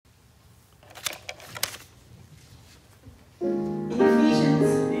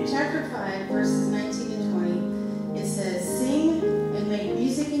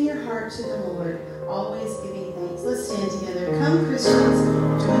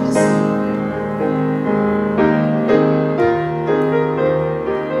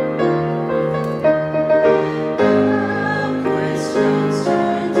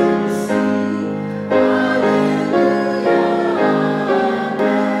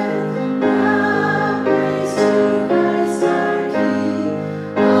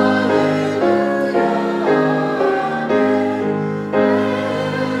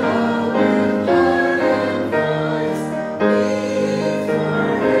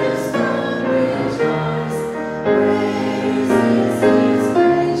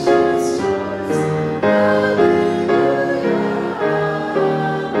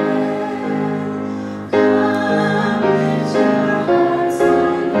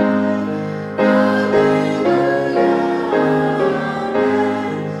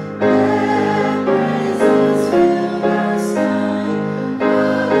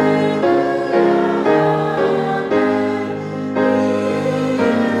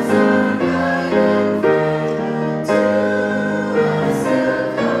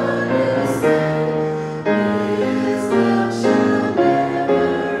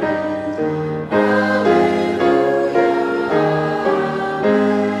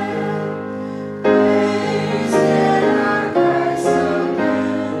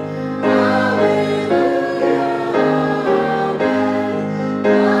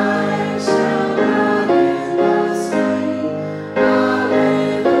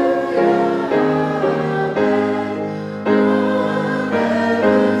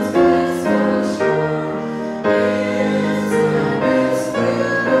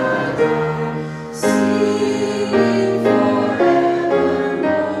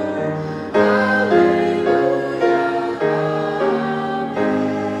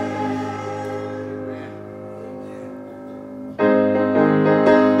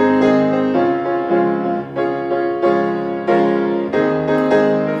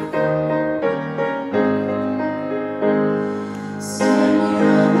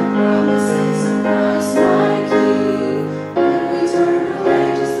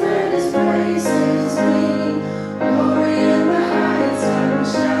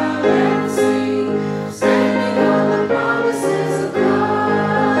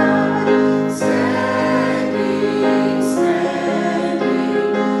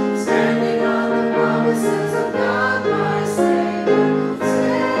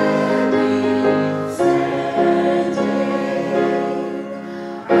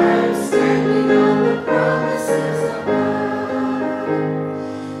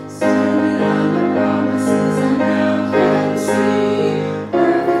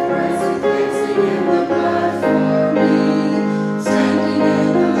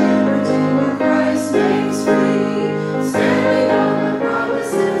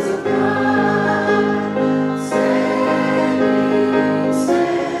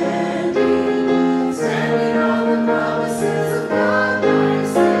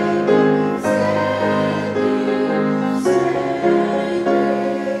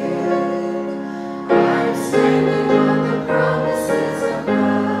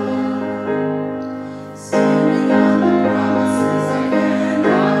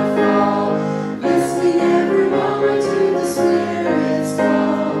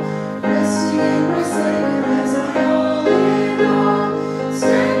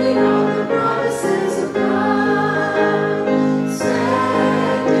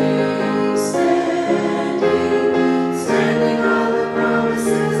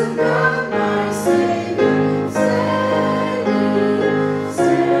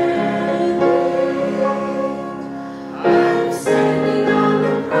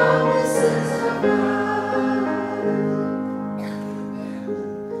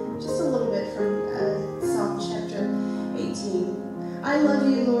I love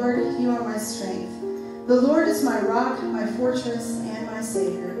you, Lord. You are my strength. The Lord is my rock, my fortress, and my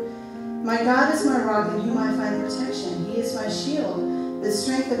Savior. My God is my rock in whom I find protection. He is my shield, the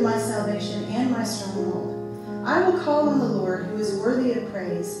strength of my salvation, and my stronghold. I will call on the Lord, who is worthy of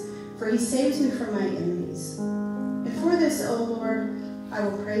praise, for he saves me from my enemies. And for this, O Lord, I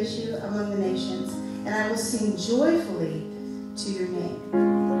will praise you among the nations, and I will sing joyfully to your name.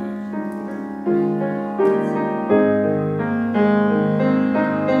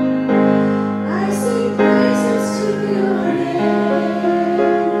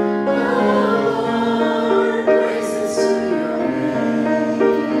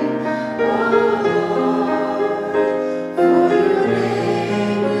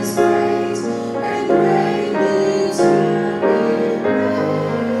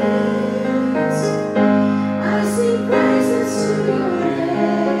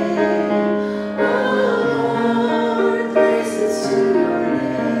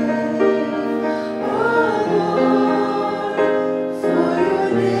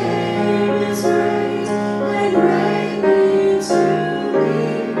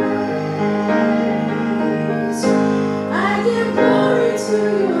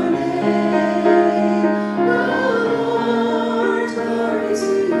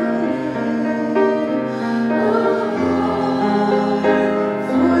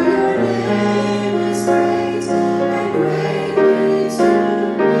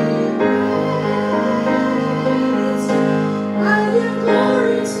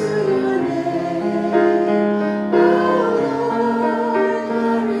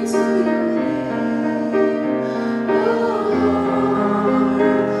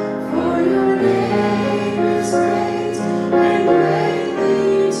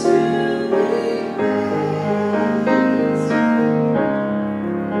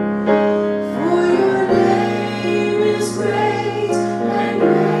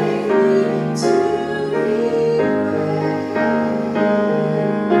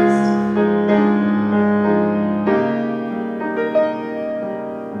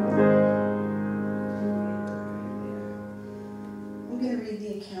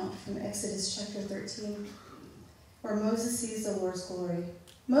 Where Moses sees the Lord's glory.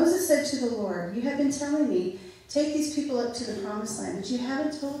 Moses said to the Lord, "You have been telling me, take these people up to the promised land, but you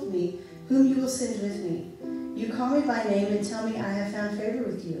haven't told me whom you will send with me. You call me by name and tell me I have found favor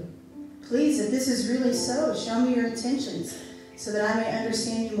with you. Please, if this is really so, show me your intentions, so that I may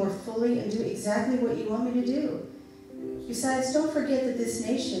understand you more fully and do exactly what you want me to do. Besides, don't forget that this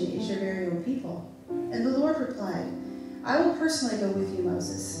nation is your very own people." And the Lord replied, "I will personally go with you,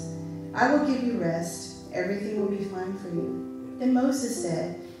 Moses. I will give you rest. Everything will be fine for you." Then Moses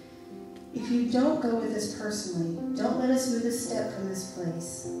said, "If you don't go with us personally, don't let us move a step from this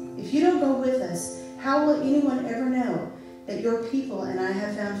place. If you don't go with us, how will anyone ever know that your people and I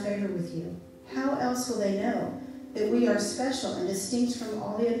have found favor with you? How else will they know that we are special and distinct from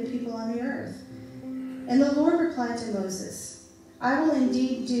all the other people on the earth?" And the Lord replied to Moses, "I will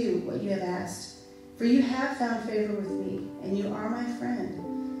indeed do what you have asked, for you have found favor with me, and you are my friend."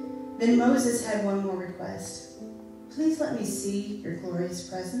 Then Moses had one more request. "Please let me see your glorious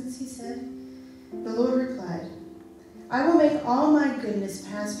presence," he said. The Lord replied, "I will make all my goodness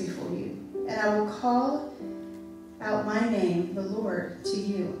pass before you, and I will call out my name, the Lord, to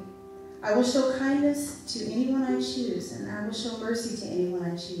you. I will show kindness to anyone I choose, and I will show mercy to anyone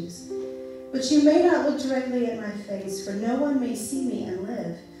I choose. But you may not look directly at my face, for no one may see me and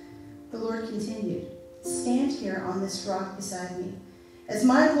live." The Lord continued, "Stand here on this rock beside me. As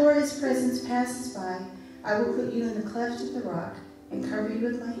my glorious presence passes by, I will put you in the cleft of the rock and cover you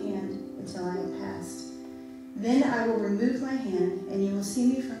with my hand until I have passed. Then I will remove my hand, and you will see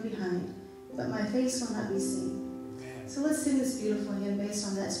me from behind, but my face will not be seen." So let's sing this beautiful hymn based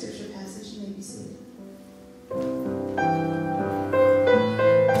on that scripture passage. You may be seated.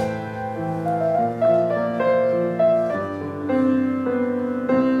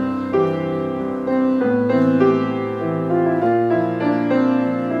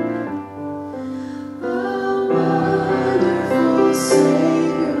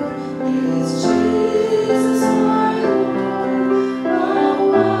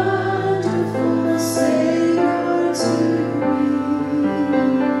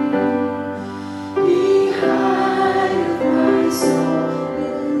 You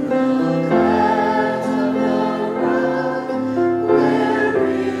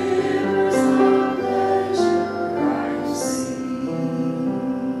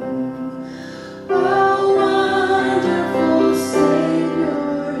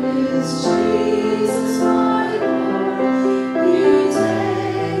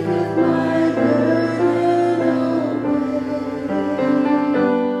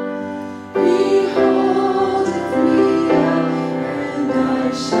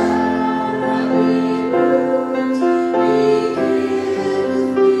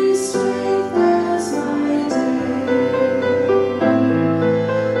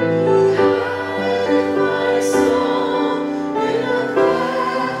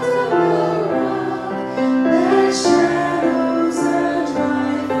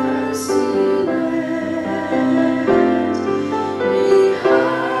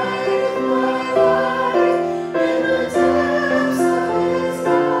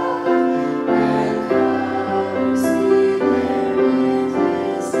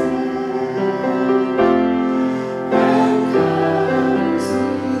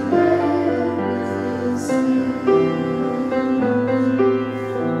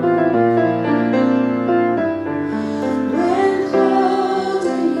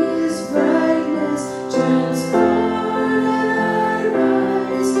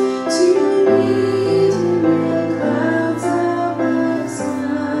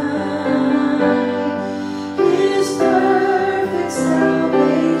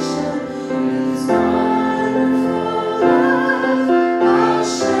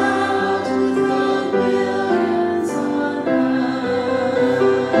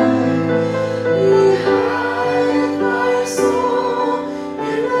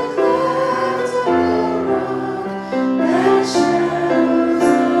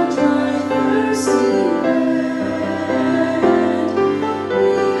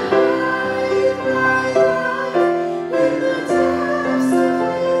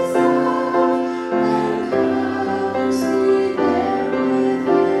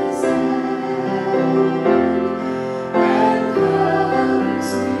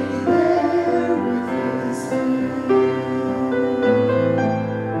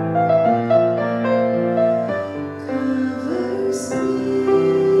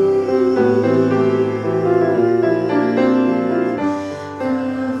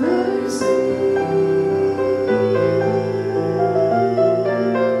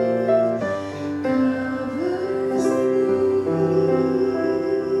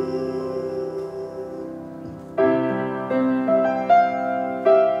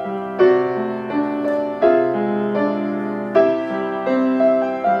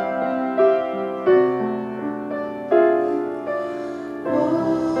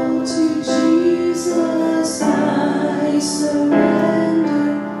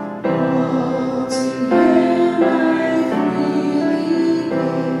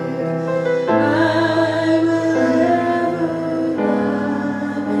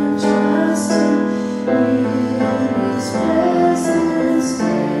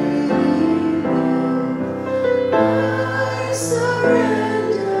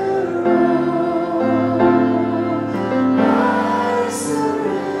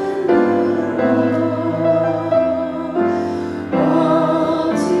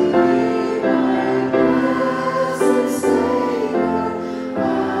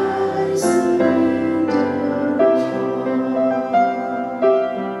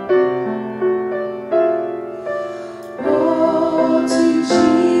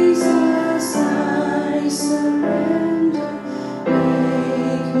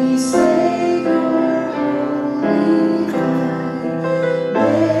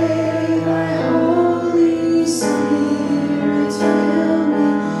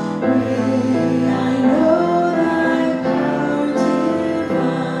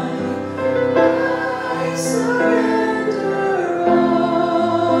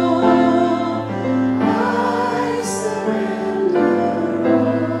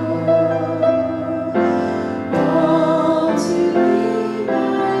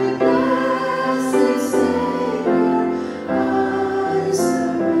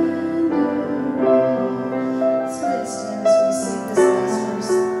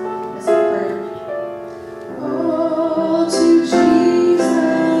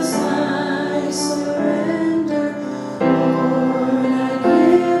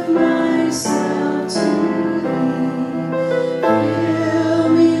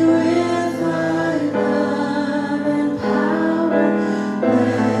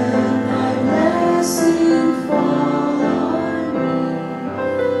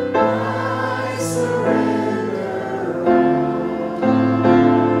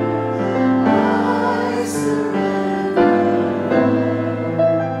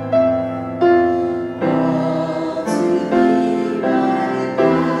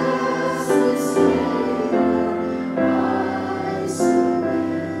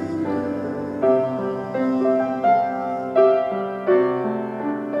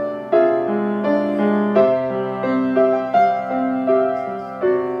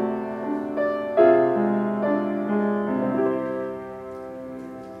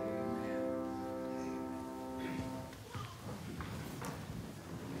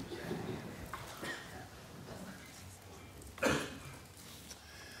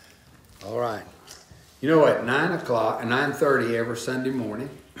All right. You know, at 9:30 every Sunday morning,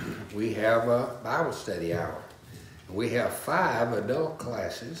 we have a Bible study hour. We have 5 adult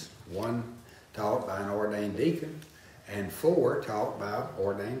classes, 1 taught by an ordained deacon and 4 taught by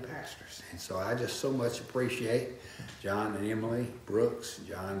ordained pastors. And so I just so much appreciate John and Emily Brooks.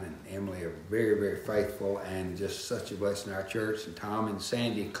 John and Emily are very, very faithful and just such a blessing to our church. And Tom and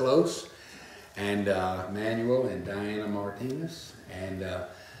Sandy Close and Manuel and Diana Martinez. And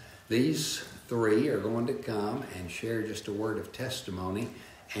these 3 are going to come and share just a word of testimony.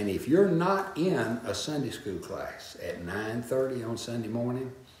 And if you're not in a Sunday school class at 9:30 on Sunday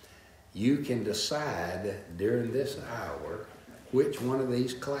morning, you can decide during this hour which one of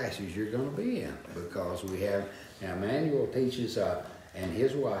these classes you're going to be in, because we have, now Manuel teaches, and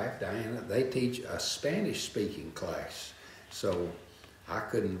his wife, Diana, they teach a Spanish-speaking class. So I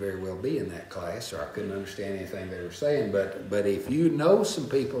couldn't very well be in that class, or I couldn't understand anything they were saying. But if you know some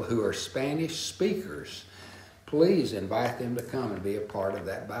people who are Spanish speakers, please invite them to come and be a part of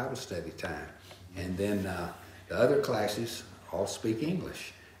that Bible study time. And then the other classes all speak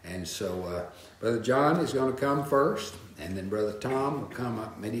English. And so Brother John is going to come first, and then Brother Tom will come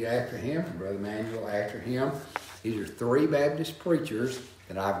up immediately after him, and Brother Manuel after him. These are 3 Baptist preachers,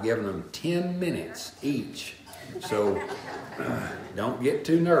 and I've given them 10 minutes each. So don't get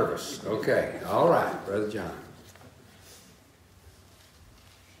too nervous. Okay, all right, Brother John.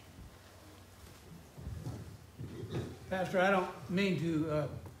 Pastor, I don't mean to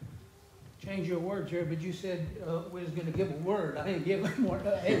change your words here, but you said we was going to give a word. I didn't give a word.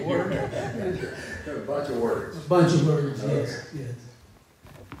 A bunch of words. A bunch of words, yes, yes.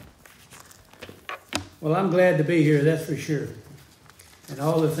 Well, I'm glad to be here, that's for sure. And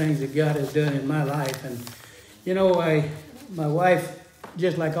all the things that God has done in my life. And, you know, my wife,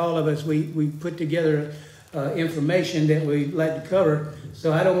 just like all of us, we put together information that we like to cover.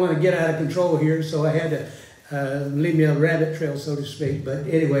 So I don't want to get out of control here, so I had to leave me a rabbit trail, so to speak. But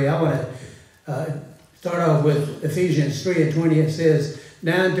anyway, I want to start off with Ephesians 3:20. It says,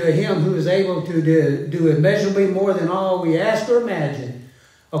 "Now unto him who is able to do immeasurably more than all we ask or imagine,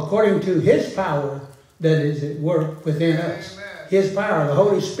 according to his power, that is at work within us. His power, the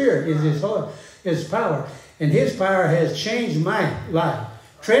Holy Spirit is His power. And His power has changed my life,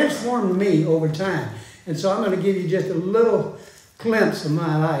 transformed me over time. And so I'm going to give you just a little glimpse of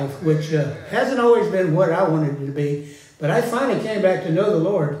my life, which hasn't always been what I wanted it to be. But I finally came back to know the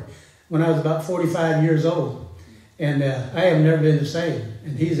Lord when I was about 45 years old. And I have never been the same.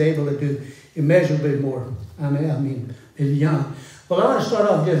 And He's able to do immeasurably more. I mean, young. Well, I want to start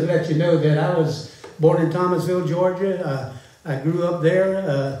off just to let you know that I was born in Thomasville, Georgia. I grew up there,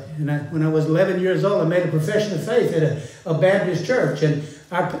 and when I was 11 years old, I made a profession of faith at a Baptist church. And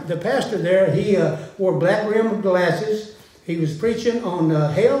the pastor there, he wore black rimmed glasses. He was preaching on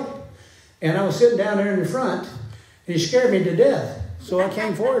hell, and I was sitting down there in the front, and he scared me to death. So I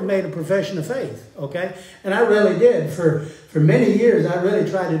came forward and made a profession of faith, okay? And I really did. For many years, I really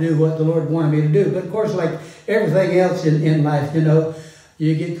tried to do what the Lord wanted me to do. But of course, like everything else in life, you know,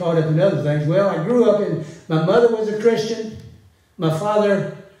 you get caught up in other things. Well, I grew up my mother was a Christian. My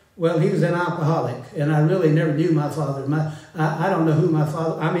father, well, he was an alcoholic, and I really never knew my father. I don't know who my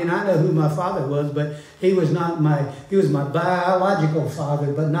father, I know who my father was, but he was my biological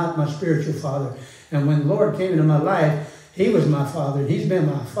father, but not my spiritual father. And when the Lord came into my life, He was my father, and He's been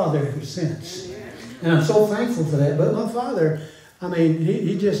my father ever since. And I'm so thankful for that. But my father,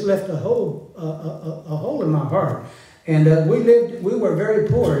 he just left a hole in my heart. And we were very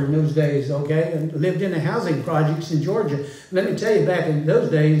poor in those days, okay, and lived in the housing projects in Georgia. Let me tell you, back in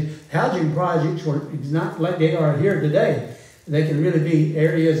those days, housing projects were not like they are here today. They can really be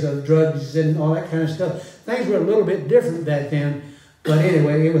areas of drugs and all that kind of stuff. Things were a little bit different back then. But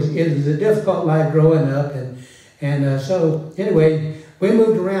anyway, it was a difficult life growing up. And so anyway, we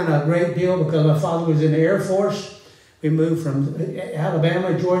moved around a great deal because my father was in the Air Force. We moved from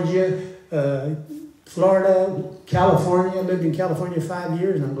Alabama, Georgia, Florida, California. I lived in California 5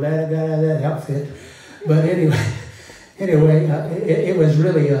 years, and I'm glad I got out of that outfit. But anyway, it was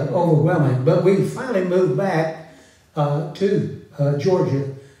really overwhelming. But we finally moved back to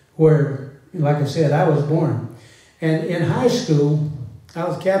Georgia, where, like I said, I was born. And in high school, I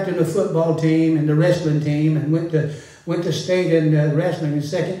was captain of the football team and the wrestling team, and went to state in wrestling in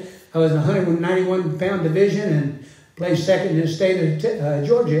second. I was in the 191-pound division and played second in the state of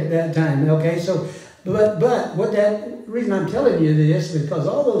Georgia at that time. Okay, so. But what that reason I'm telling you this is because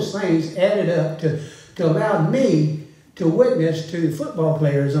all those things added up to allow me to witness to football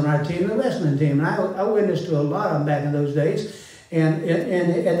players on our team, the wrestling team. And I witnessed to a lot of them back in those days. And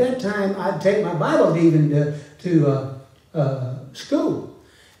at that time, I'd take my Bible even to school.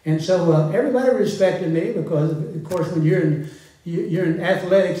 And so everybody respected me because, of course, when you're in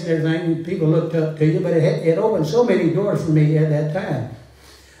athletics and everything, people looked up to you. But it opened so many doors for me at that time.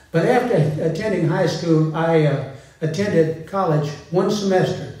 But after attending high school, I attended college one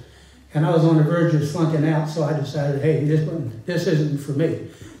semester, and I was on the verge of flunking out, so I decided, hey, this isn't for me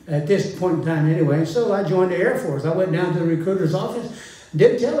at this point in time anyway. So I joined the Air Force. I went down to the recruiter's office,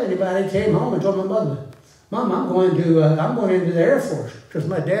 didn't tell anybody, came home and told my mother, Mom, I'm going into the Air Force, because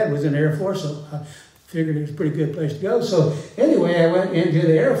my dad was in the Air Force, so I figured it was a pretty good place to go. So anyway, I went into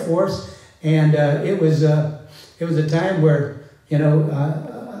the Air Force, and it was a time where, you know,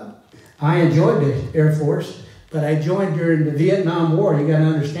 I enjoyed the Air Force, but I joined during the Vietnam War. You got to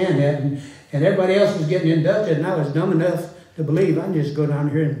understand that. And everybody else was getting inducted, and I was dumb enough to believe I can just go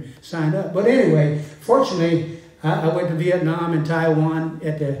down here and sign up. But anyway, fortunately, I went to Vietnam and Taiwan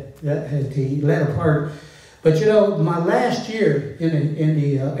at the latter part. But you know, my last year in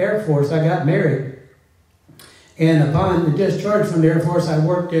the Air Force, I got married. And upon the discharge from the Air Force, I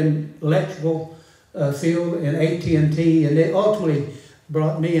worked in electrical field in AT&T, and they ultimately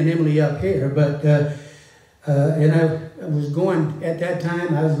brought me and Emily up here. But and I was going, at that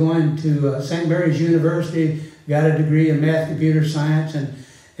time, I was going to St. Mary's University, got a degree in math, computer science,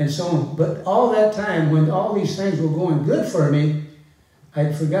 and so on. But all that time, when all these things were going good for me,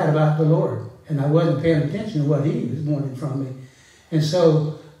 I forgot about the Lord. And I wasn't paying attention to what He was wanting from me. And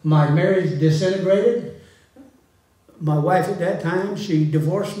so my marriage disintegrated. My wife at that time, she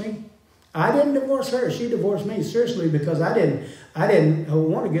divorced me. I didn't divorce her. She divorced me, seriously, because I didn't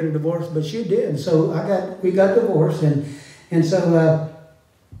want to get a divorce, but she did. So we got divorced, and so.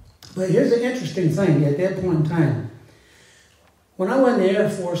 But here's the interesting thing. At that point in time, when I went in the Air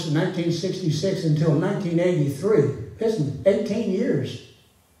Force in 1966 until 1983, listen, 18 years.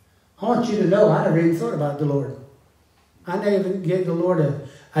 I want you to know I never even thought about the Lord. I never even gave the Lord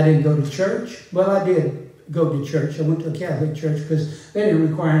I didn't go to church. Well, I did go to church. I went to a Catholic church because they didn't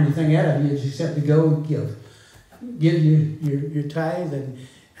require anything out of you except to go and give your tithe.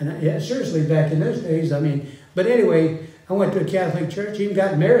 And seriously, back in those days, but anyway, I went to a Catholic church, even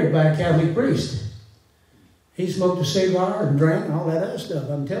got married by a Catholic priest. He smoked a cigar and drank and all that other stuff,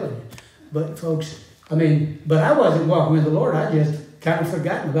 I'm telling you. But folks, but I wasn't walking with the Lord. I just kind of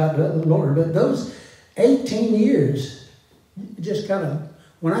forgotten about the Lord. But those 18 years, just kind of,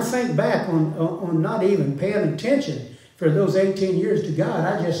 when I think back on not even paying attention for those 18 years to God,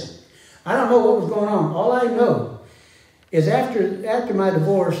 I don't know what was going on. All I know is after my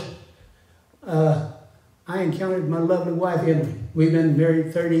divorce, I encountered my lovely wife, Emily. We've been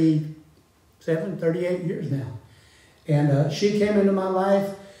married 38 years now. And she came into my life,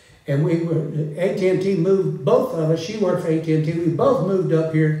 and AT&T moved, both of us, she worked for AT&T, we both moved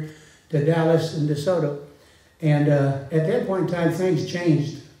up here to Dallas and DeSoto. And at that point in time, things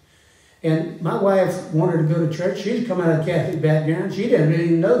changed. And my wife wanted to go to church. She'd come out of a Catholic background. She didn't really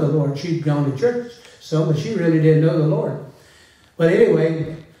know the Lord. She'd gone to church, but she really didn't know the Lord. But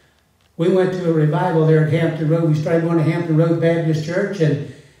anyway, we went to a revival there at Hampton Road. We started going to Hampton Road Baptist Church,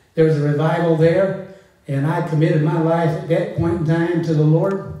 and there was a revival there. And I committed my life at that point in time to the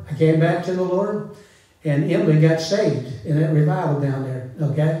Lord. I came back to the Lord, and Emily got saved in that revival down there,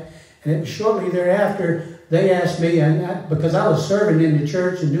 okay? And it was shortly thereafter, they asked me, because I was serving in the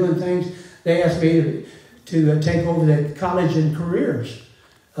church and doing things, they asked me to take over the college and careers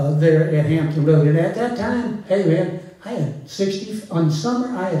there at Hampton Road. And at that time, hey man, I had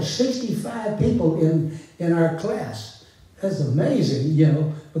 65 people in our class. That's amazing,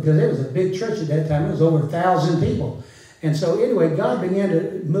 because it was a big church at that time. It was over 1,000 people. And so anyway, God began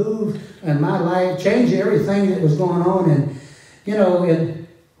to move in my life, change everything that was going on. And, and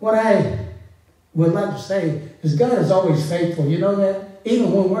what I would like to say is God is always faithful. You know that?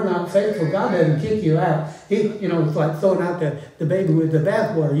 Even when we're not faithful, God doesn't kick you out. It's like throwing out the baby with the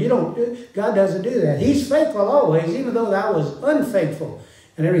bathwater. God doesn't do that. He's faithful always, even though I was unfaithful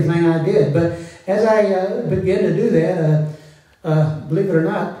in everything I did. But as I began to do that, believe it or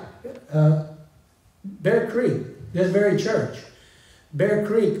not, Bear Creek, this very church, Bear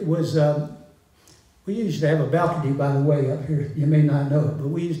Creek was, we used to have a balcony, by the way, up here. You may not know it, but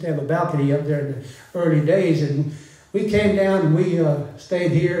we used to have a balcony up there in the early days. And we came down and we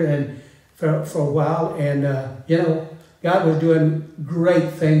stayed here and for a while. And, God was doing great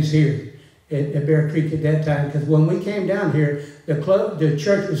things here at Bear Creek at that time. Because when we came down here, the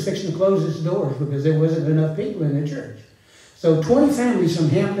church was fixing to close its doors because there wasn't enough people in the church. So 20 families from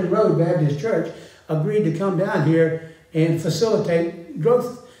Hampton Road Baptist Church agreed to come down here and facilitate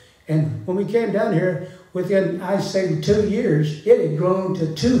growth. And when we came down here, within, I'd say, 2 years, it had grown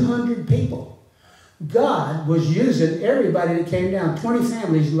to 200 people. God was using everybody that came down, 20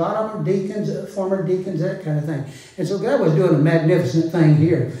 families, a lot of them deacons, former deacons, that kind of thing. And so God was doing a magnificent thing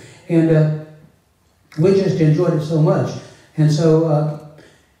here. And we just enjoyed it so much. And so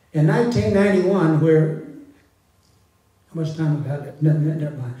in 1991, how much time about it?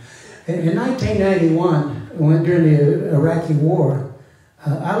 Never mind. In 1991, during the Iraqi War,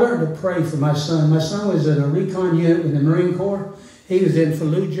 I learned to pray for my son. My son was in a recon unit in the Marine Corps. He was in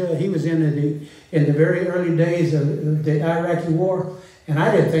Fallujah. He was in the very early days of the Iraqi War, and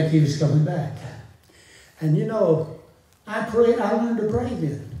I didn't think he was coming back. And I learned to pray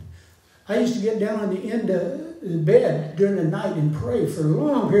then. I used to get down on the end of the bed during the night and pray for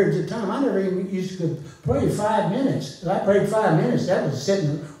long periods of time. I never even used to pray 5 minutes. If I prayed 5 minutes, that was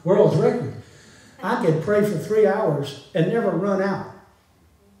setting the world's record. I could pray for 3 hours and never run out.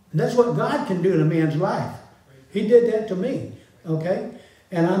 And that's what God can do in a man's life. He did that to me, okay?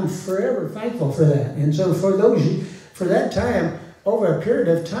 And I'm forever thankful for that. And so for that time, over a period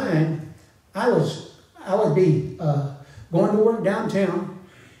of time, I would be going to work downtown,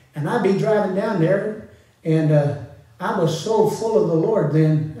 and I'd be driving down there, and I was so full of the Lord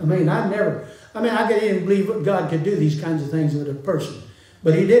then. I couldn't even believe what God could do these kinds of things with a person.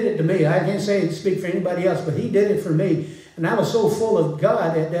 But he did it to me. I can't speak for anybody else, but he did it for me. And I was so full of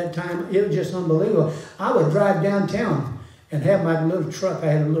God at that time, it was just unbelievable. I would drive downtown and have my little truck. I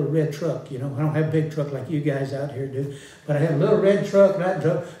had a little red truck, I don't have a big truck like you guys out here do. But I had a little red truck, and I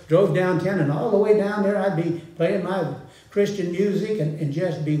drove downtown, and all the way down there, I'd be playing my Christian music and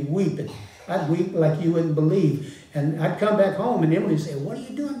just be weeping. I'd weep like you wouldn't believe. And I'd come back home, and Emily would say, "What are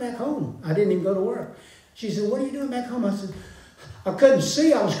you doing back home?" I didn't even go to work. She said, "What are you doing back home?" I said, "I couldn't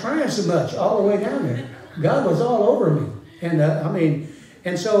see. I was crying so much all the way down there. God was all over me." And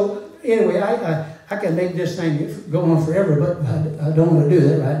and so anyway, I can make this thing go on forever, but I don't want to do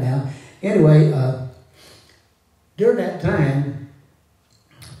that right now. Anyway, during that time,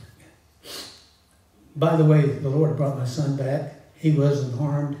 by the way, the Lord brought my son back. He wasn't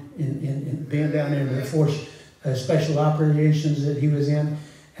harmed in being down there in the force special operations that he was in.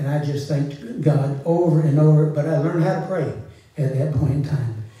 And I just thanked God over and over. But I learned how to pray at that point in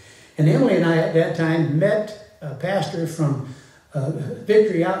time. And Emily and I at that time met a pastor from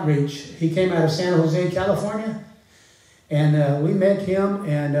Victory Outreach. He came out of San Jose, California. And we met him,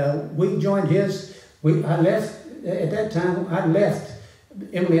 and we joined his. I left at that time. I left.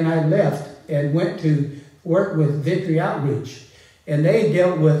 Emily and I left and went to work with Victory Outreach, and they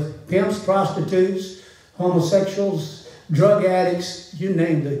dealt with pimps, prostitutes, homosexuals, drug addicts, you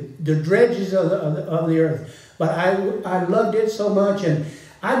name the dredges of the earth. But I loved it so much, and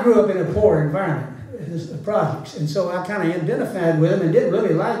I grew up in a poor environment, projects, and so I kind of identified with them and didn't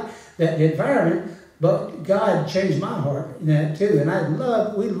really like that environment. But God changed my heart in that too,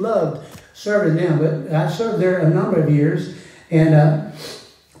 and we loved serving them. But I served there a number of years, and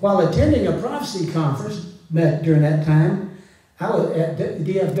while attending a prophecy conference during that time, I was at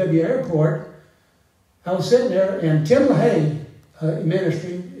the DFW airport. I was sitting there, and Tim LaHaye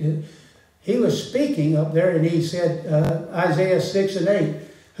ministry, he was speaking up there, and he said, Isaiah 6 and 8,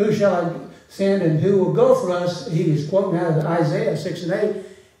 who shall I send and who will go for us? He was quoting out of Isaiah 6 and 8,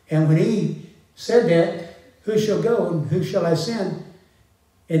 and when he said that, who shall go and who shall I send?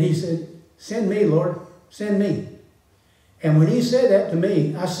 And he said, send me, Lord, send me. And when he said that to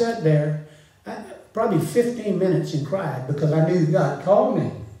me, I sat there probably 15 minutes and cried because I knew God called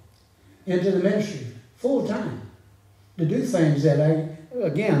me into the ministry full time to do things that I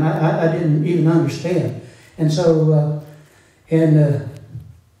didn't even understand. And so in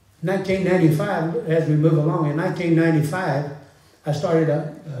 1995, as we move along, in 1995,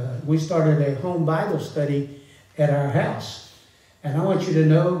 we started a home Bible study at our house. And I want you to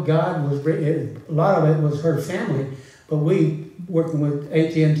know God a lot of it was her family, but we, working with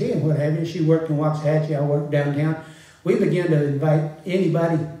AT&T and what have you, she worked in Waxahachie, I worked downtown. We began to invite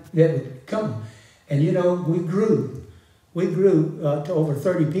anybody that would come. And you know, we grew to over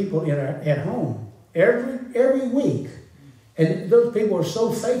 30 people at home every week. And those people were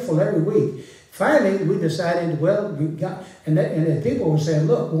so faithful every week. Finally, we decided, and the people were saying,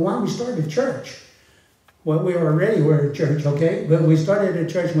 look, why don't we start a church? Well, we already were a church, okay? But we started a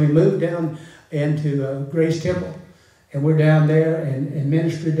church and we moved down into Grace Temple. And we're down there and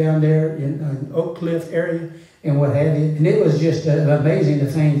ministered down there in Oak Cliff area and what have you. And it was just amazing the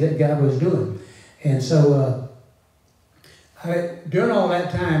things that God was doing. And so during all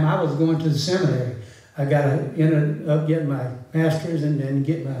that time, I was going to the seminary. I ended up getting my master's and then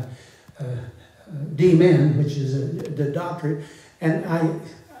get my D-Min, which is the doctorate. And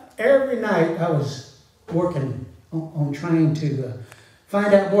every night I was working on trying to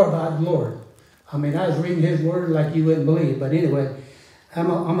find out more about the Lord. I mean, I was reading His Word like you wouldn't believe. But anyway, I'm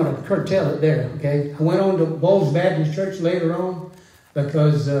going to curtail it there, okay? I went on to Bowles Baptist Church later on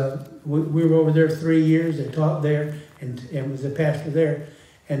because we were over there 3 years and taught there and was a pastor there.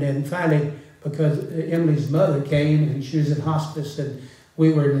 And then finally, because Emily's mother came and she was in hospice, and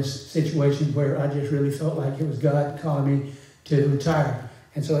we were in this situation where I just really felt like it was God calling me to retire.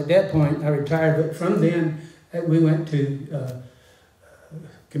 And so at that point, I retired. But from then, we went to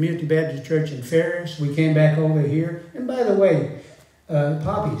Community Baptist Church in Ferris. We came back over here. And by the way,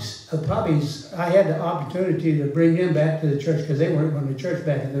 Poppy's, I had the opportunity to bring him back to the church because they weren't going to church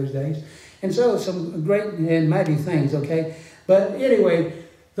back in those days. And so some great and mighty things, okay? But anyway,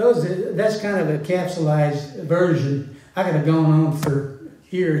 that's kind of a capsulized version. I could have gone on for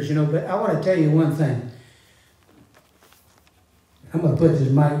years, but I want to tell you one thing. I'm going to put this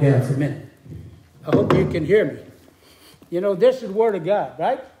mic down for a minute. I hope you can hear me. This is the Word of God,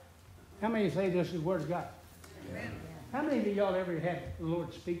 right? How many say this is the Word of God? Amen. How many of y'all ever had the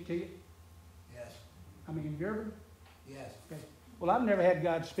Lord speak to you? Yes. I mean, you ever? Yes. Okay. Well, I've never had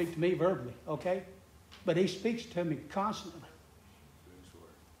God speak to me verbally, okay? But He speaks to me constantly.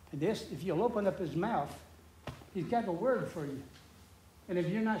 And this, if you'll open up His mouth, He's got a word for you. And if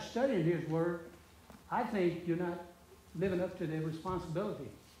you're not studying His Word, I think you're not living up to the responsibility.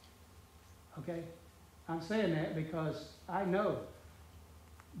 Okay? I'm saying that because I know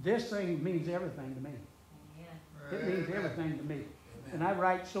this thing means everything to me. Yeah. It means everything to me. Amen. And I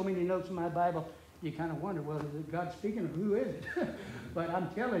write so many notes in my Bible, you kind of wonder, well, is it God speaking or who is it? But I'm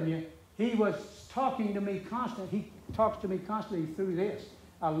telling you, He was talking to me constantly. He talks to me constantly through this.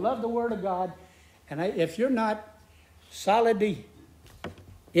 I love the Word of God. And if you're not solidly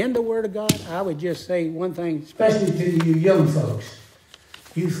in the Word of God, I would just say one thing, especially to you young folks.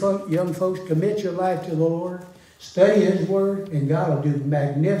 You young folks, commit your life to the Lord. Study His Word, and God will do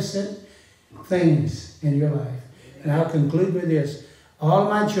magnificent things in your life. And I'll conclude with this. All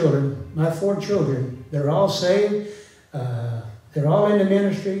my children, my 4 children, they're all saved. They're all in the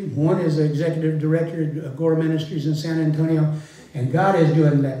ministry. One is the executive director of Gore Ministries in San Antonio. And God is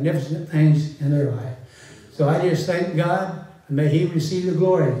doing magnificent things in their life. So I just thank God, and may He receive the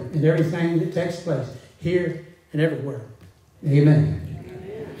glory in everything that takes place here and everywhere. Amen.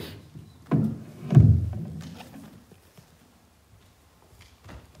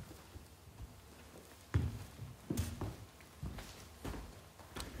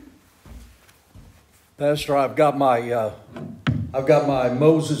 Pastor, I've got my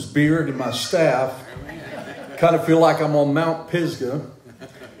Moses beard and my staff. Kind of feel like I'm on Mount Pisgah,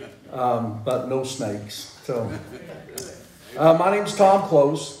 but no snakes. So, my name's Tom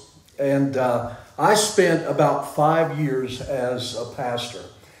Close, and I spent about 5 years as a pastor.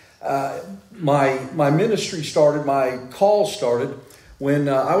 My ministry started, my call started when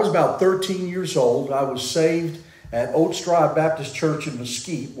I was about 13 years old. I was saved at Oats Drive Baptist Church in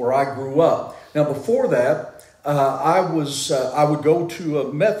Mesquite, where I grew up. Now, before that, I would go to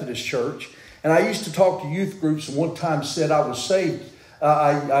a Methodist church, and I used to talk to youth groups, and one time said I was saved.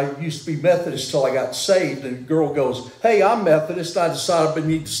 I used to be Methodist till I got saved, and a girl goes, "Hey, I'm Methodist." I decided I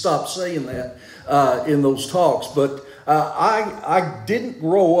need to stop saying that in those talks. But I didn't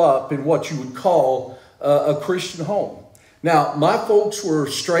grow up in what you would call a Christian home. Now, my folks were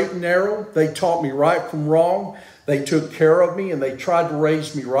straight and narrow. They taught me right from wrong. They took care of me, and they tried to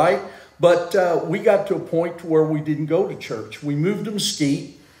raise me right. But we got to a point where we didn't go to church. We moved to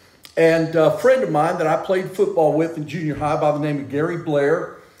Mesquite, and a friend of mine that I played football with in junior high by the name of Gary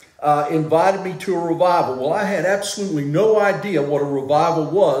Blair invited me to a revival. Well, I had absolutely no idea what a revival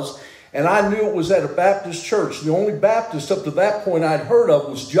was, and I knew it was at a Baptist church. The only Baptist up to that point I'd heard of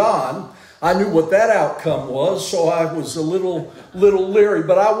was John. I knew what that outcome was, so I was a little leery,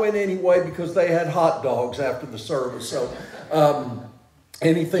 but I went anyway because they had hot dogs after the service. So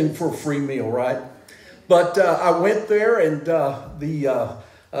anything for a free meal, right? But I went there, and the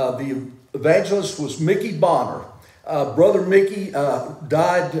evangelist was Mickey Bonner. Brother Mickey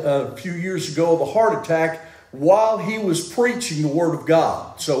died a few years ago of a heart attack while he was preaching the Word of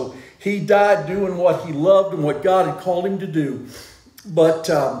God. So he died doing what he loved and what God had called him to do. But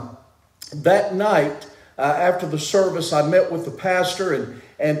that night, after the service, I met with the pastor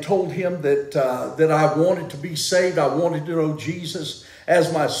and told him that I wanted to be saved. I wanted to know Jesus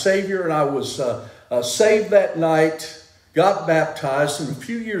as my Savior, and I was saved that night, got baptized, and a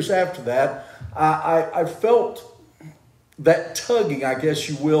few years after that, I felt that tugging, I guess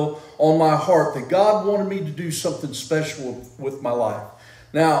you will, on my heart that God wanted me to do something special with my life.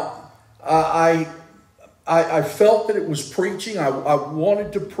 Now, I felt that it was preaching. I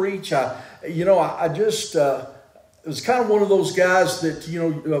wanted to preach. It was kind of one of those guys that,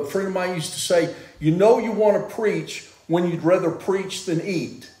 a friend of mine used to say, you want to preach when you'd rather preach than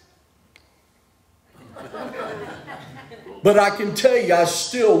eat. But I can tell you, I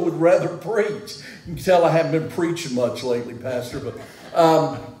still would rather preach. You can tell I haven't been preaching much lately, Pastor.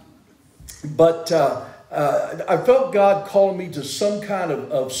 But I felt God calling me to some kind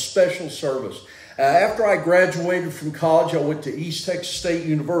of special service. After I graduated from college, I went to East Texas State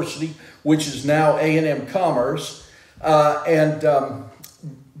University, which is now A&M Commerce, and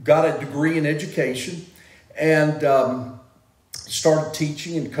got a degree in education, and started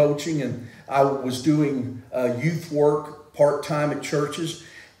teaching and coaching, and I was doing youth work part-time at churches.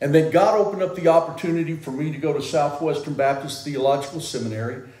 And then God opened up the opportunity for me to go to Southwestern Baptist Theological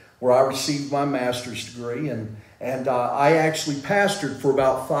Seminary, where I received my master's degree, and I actually pastored for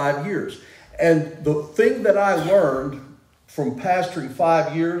about 5 years. And the thing that I learned from pastoring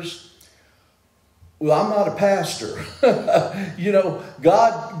 5 years, well, I'm not a pastor.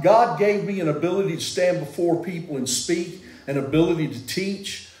 God gave me an ability to stand before people and speak, an ability to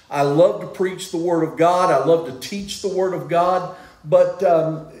teach. I love to preach the Word of God. I love to teach the Word of God. But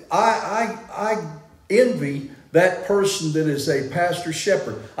I envy that person that is a pastor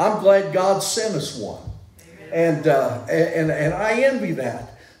shepherd. I'm glad God sent us one. And I envy that.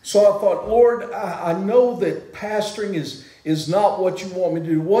 So I thought, Lord, I know that pastoring is not what you want me to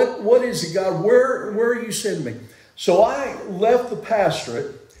do. What is it, God? Where are you sending me? So I left the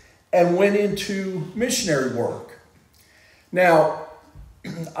pastorate and went into missionary work. Now,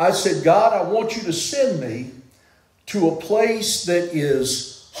 I said, God, I want you to send me to a place that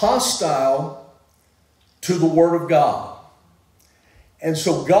is hostile to the Word of God. And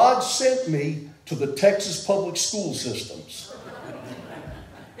so God sent me to the Texas public school systems.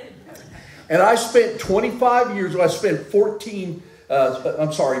 And I spent 25 years, I spent 14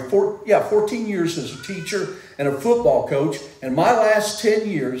 years as a teacher and a football coach. And my last 10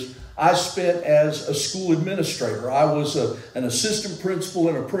 years, I spent as a school administrator. I was an assistant principal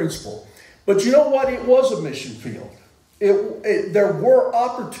and a principal. But you know what? It was a mission field. There were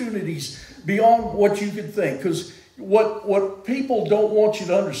opportunities beyond what you could think. Because what people don't want you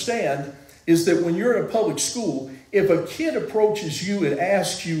to understand is that when you're in a public school, if a kid approaches you and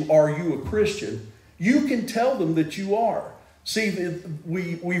asks you, are you a Christian? you can tell them that you are. See,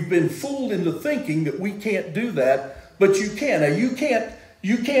 we've been fooled into thinking that we can't do that, but you can. Now, you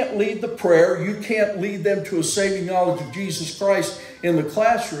can't lead the prayer. You can't lead them to a saving knowledge of Jesus Christ in the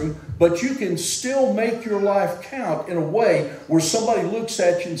classroom, but you can still make your life count in a way where somebody looks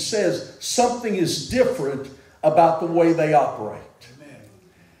at you and says something is different about the way they operate. Amen.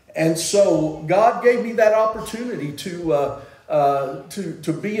 And so God gave me that opportunity to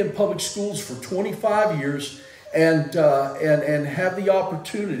be in public schools for 25 years and have the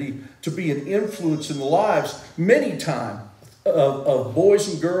opportunity to be an influence in the lives many times of boys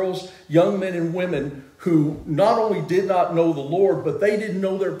and girls, young men and women who not only did not know the Lord, but they didn't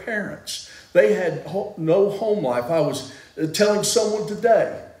know their parents. They had no home life. I was telling someone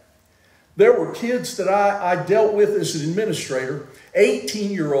today, there were kids that I dealt with as an administrator,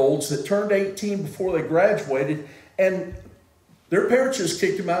 18-year-olds that turned 18 before they graduated, and their parents just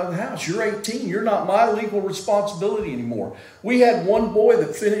kicked them out of the house. You're 18. You're not my legal responsibility anymore. We had one boy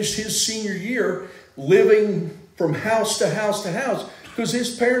that finished his senior year living from house to house to house because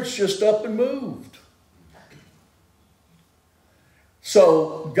his parents just up and moved.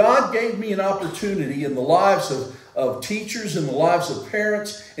 So God gave me an opportunity in the lives of teachers, in the lives of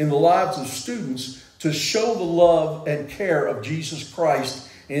parents, in the lives of students to show the love and care of Jesus Christ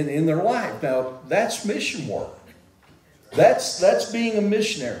in their life. Now, that's mission work. That's being a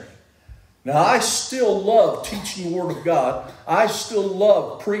missionary. Now, I still love teaching the Word of God. I still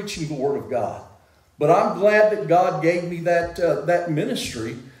love preaching the Word of God. But I'm glad that God gave me that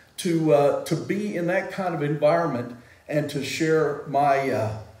ministry to be in that kind of environment and to share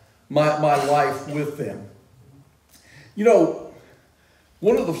my life with them. You know,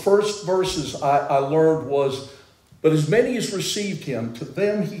 one of the first verses I learned was, "But as many as received him, to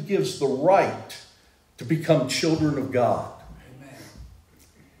them he gives the right to become children of God." Amen.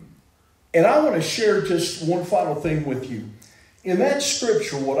 And I want to share just one final thing with you. In that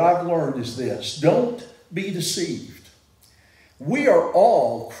scripture, what I've learned is this: don't be deceived. We are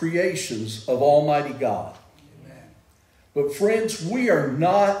all creations of Almighty God. Amen. But friends, we are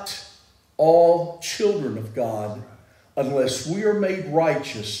not all children of God unless we are made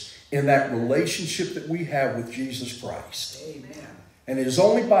righteous in that relationship that we have with Jesus Christ. Amen. And it is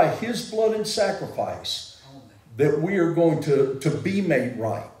only by his blood and sacrifice that we are going to be made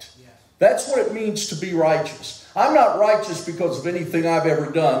right. That's what it means to be righteous. I'm not righteous because of anything I've ever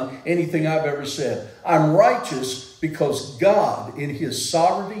done, anything I've ever said. I'm righteous because God, in his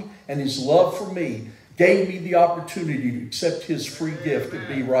sovereignty and his love for me, gave me the opportunity to accept his free gift and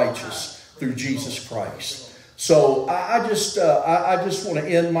be righteous through Jesus Christ. So I just want to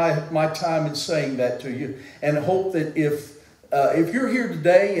end my time in saying that to you, and hope that if you're here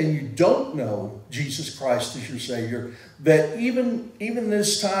today and you don't know Jesus Christ as your Savior, that even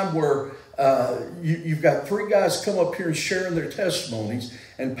this time where you've got three guys come up here and sharing their testimonies,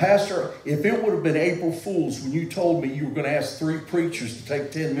 and Pastor, if it would have been April Fool's when you told me you were going to ask three preachers to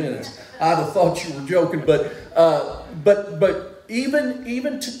take 10 minutes, I'd have thought you were joking. But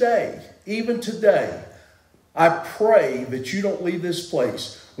even today, I pray that you don't leave this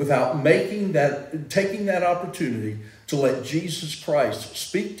place without taking that opportunity to let Jesus Christ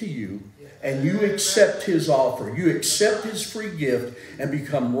speak to you, and you accept his offer. You accept his free gift and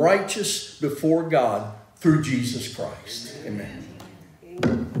become righteous before God through Jesus Christ. Amen.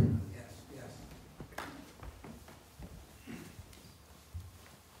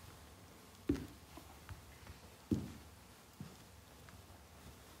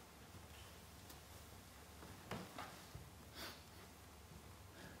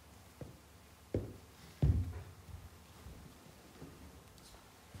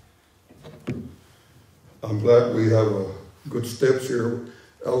 I'm glad we have good steps here.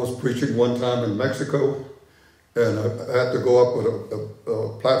 I was preaching one time in Mexico, and I had to go up with a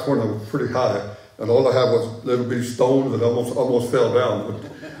platform that was pretty high, and all I had was little bitty stones that almost fell down.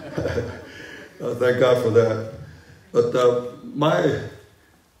 But thank God for that. But my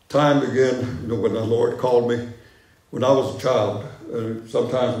time began, when the Lord called me when I was a child.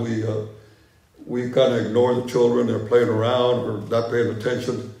 Sometimes we kind of ignore the children; they're playing around or not paying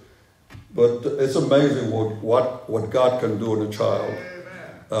attention. But it's amazing what God can do in a child.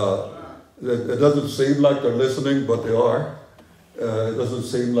 It doesn't seem like they're listening, but they are. It doesn't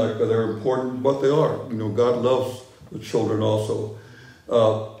seem like they're important, but they are. God loves the children also.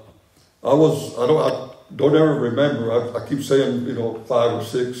 I don't ever remember. I keep saying, 5 or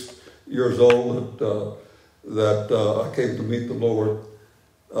 6 years old that I came to meet the Lord.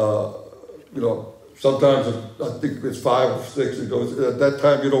 Sometimes I think it's 5 or 6. At that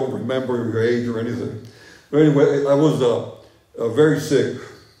time, you don't remember your age or anything. But anyway, I was very sick.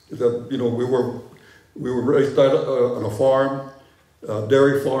 We were We were raised on a farm, a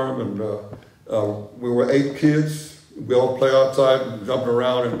dairy farm, and we were 8 kids. We all play outside and jumping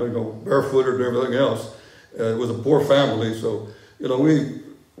around and barefooted and everything else. It was a poor family, so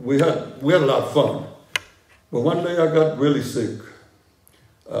we had a lot of fun. But one day I got really sick,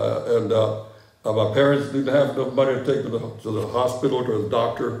 and my parents didn't have enough money to take me to the hospital or the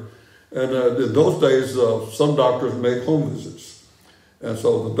doctor. And in those days, some doctors made home visits, and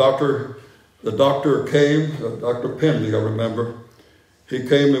so the doctor came, Dr. Penley, I remember. He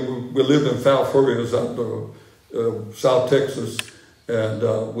came, and we lived in Falfurrias out South Texas, and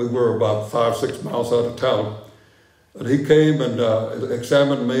we were about 5-6 miles out of town. And he came and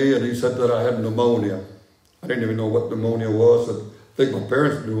examined me, and he said that I had pneumonia. I didn't even know what pneumonia was. I think my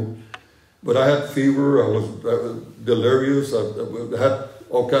parents knew. But I had fever, I was delirious, I had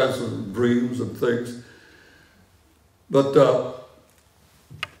all kinds of dreams and things. But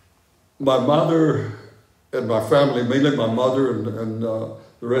my mother and my family, mainly my mother and the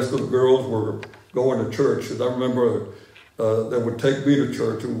rest of the girls, were going to church. And I remember they would take me to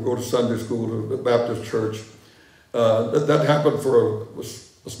church and go to Sunday school, to the Baptist church. That happened for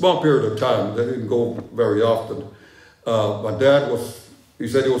a small period of time. They didn't go very often. My dad he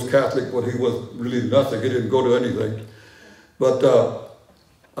said he was Catholic, but he was really nothing. He didn't go to anything. But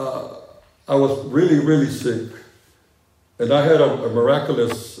I was really, really sick. And I had a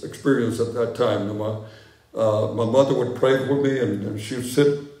miraculous experience at that time. My mother would pray for me, and she would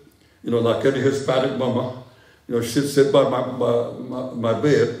sit, like any Hispanic mama, she'd sit by my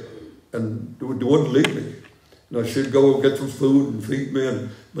bed and wouldn't leave me. She'd go get some food and feed me,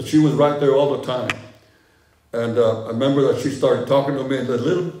 but she was right there all the time. And I remember that she started talking to me, and the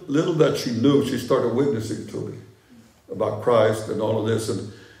little that she knew, she started witnessing to me about Christ and all of this.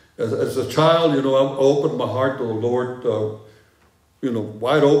 And as a child, I opened my heart to the Lord,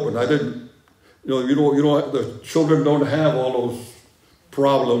 wide open. I didn't, the children don't have all those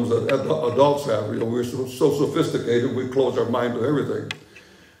problems that adults have. We're so sophisticated, we close our mind to everything.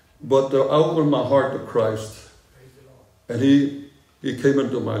 But I opened my heart to Christ, and He came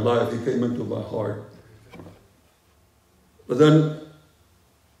into my life. He came into my heart. But then,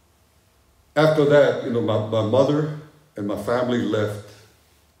 after that, my mother and my family left.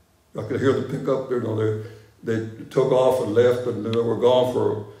 I could hear the pickup. They took off and left, and they were gone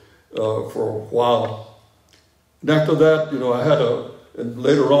for a while. And after that, I had and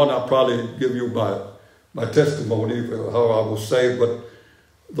later on I'll probably give you my testimony of how I was saved. But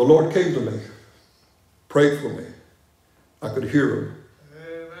the Lord came to me, prayed for me. I could hear Him.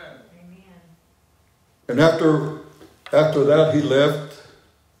 Amen. And after that, He left.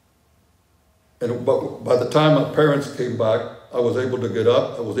 And by the time my parents came back, I was able to get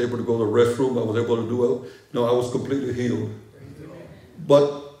up. I was able to go to the restroom. I was able to do it. I was completely healed.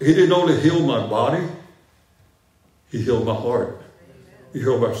 But He didn't only heal my body. He healed my heart. He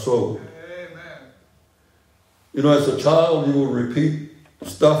healed my soul. As a child, you will repeat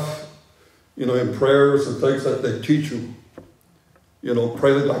stuff, in prayers and things that they teach you.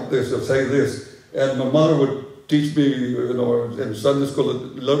 Pray like this or say this. And my mother would teach me, in Sunday school, a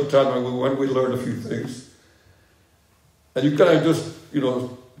little time when we learned a few things. And you kind of just,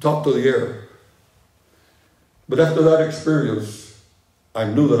 talk to the air. But after that experience, I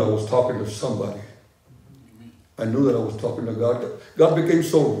knew that I was talking to somebody. I knew that I was talking to God. God became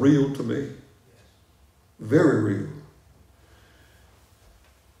so real to me. Very real.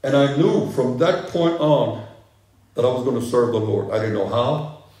 And I knew from that point on that I was going to serve the Lord. I didn't know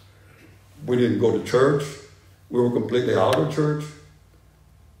how. We didn't go to church. We were completely out of church.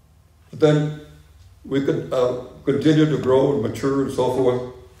 But then we could continue to grow and mature and so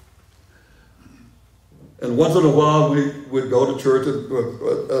forth. And once in a while, we'd go to church. At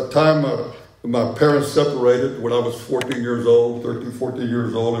a time, my parents separated when I was 14 years old, 13, 14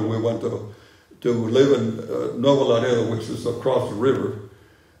 years old, and we went to live in Nuevo Laredo, which is across the river.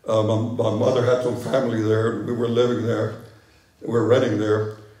 My mother had some family there, and we were living there. We were renting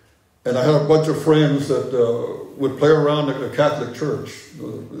there. And I had a bunch of friends that would play around in the Catholic church.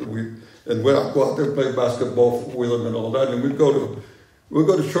 And we'd go out there and play basketball with them and all that. And we'd go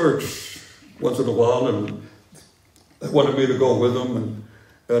to church once in a while, and they wanted me to go with them.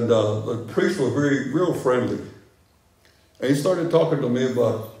 And the priest was real friendly. And he started talking to me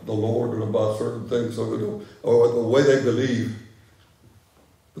about the Lord and about certain things, or the way they believe.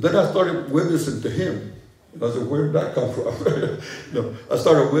 But then I started witnessing to him. And I said, where did that come from? I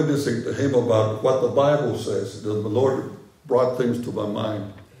started witnessing to him about what the Bible says. The Lord brought things to my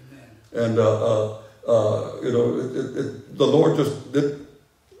mind. Amen. And, the Lord just did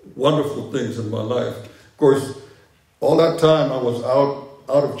wonderful things in my life. Of course, all that time I was out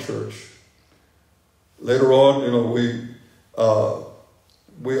of church. later on,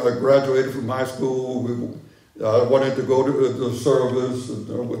 I graduated from high school. I wanted to go to the service.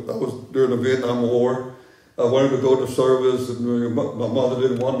 I was during the Vietnam War. I wanted to go to service, and my mother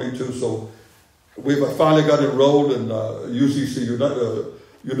didn't want me to, so we finally got enrolled in UCC,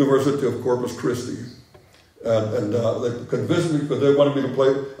 University of Corpus Christi. And they convinced me because they wanted me to play.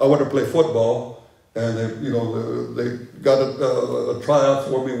 I wanted to play football, and they got a tryout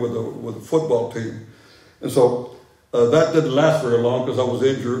for me with a football team. And so that didn't last very long because I was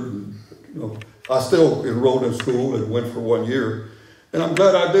injured. And, I still enrolled in school and went for 1 year, and I'm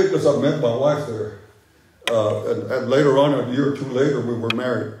glad I did because I met my wife there. And later on, a year or two later, we were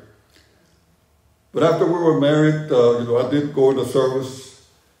married. But after we were married, I did go into service,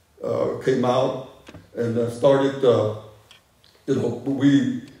 came out, and started.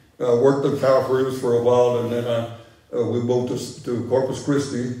 We worked in Calvary's for a while, and then we moved to Corpus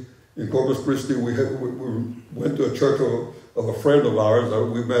Christi. In Corpus Christi, we went to a church of a friend of ours that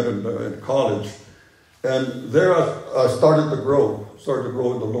we met in college, and there I started to grow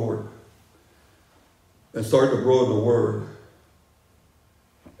in the Lord, and started to grow in the Word,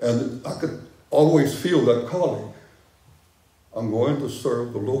 and I could always feel that calling. I'm going to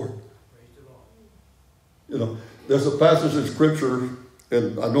serve the Lord. There's a passage in Scripture,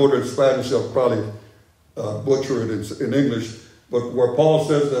 and I know it in Spanish, I'll probably butcher it in English, but where Paul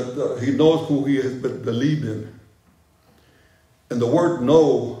says that he knows who he has believed in. And the word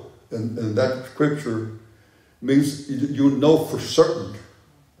know in that Scripture means you know for certain.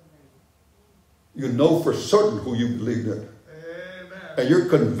 You know for certain who you believe in. Amen. And you're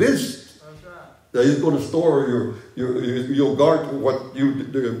convinced that he's going to store you'll guard what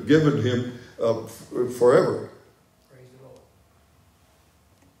you've given him forever. Praise the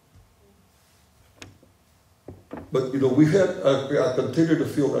Lord. But I continued to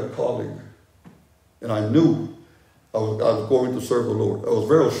feel that calling, and I knew I was going to serve the Lord. I was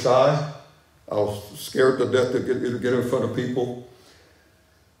very shy. I was scared to death to get in front of people.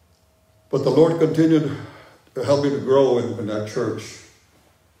 But the Lord continued to help me to grow in that church.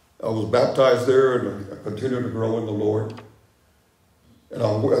 I was baptized there, and I continued to grow in the Lord. And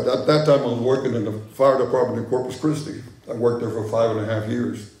at that time, I was working in the fire department in Corpus Christi. I worked there for 5.5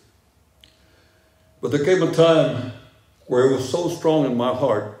 years. But there came a time where it was so strong in my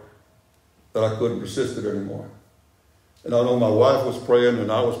heart that I couldn't resist it anymore. And I know my wife was praying,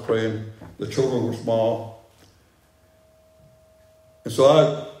 and I was praying. The children were small. And so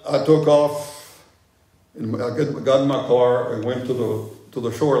I took off, and I got in my car and went to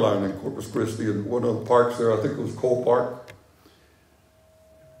the shoreline in Corpus Christi, in one of the parks there. I think it was Cole Park.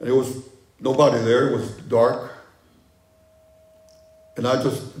 And it was nobody there. It was dark. And I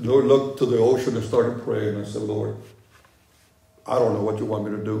just looked to the ocean and started praying. I said, Lord, I don't know what you want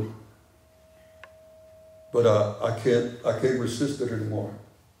me to do, but I can't resist it anymore.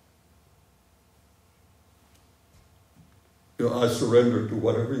 I surrender to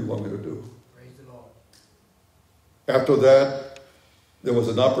whatever you want me to do. Praise the Lord. After that, there was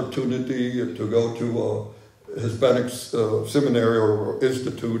an opportunity to go to a Hispanic seminary or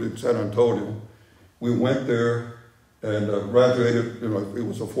institute in San Antonio. We went there and graduated. It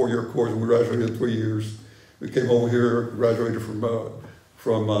was a 4-year course. We graduated in 3 years. We came over here, graduated from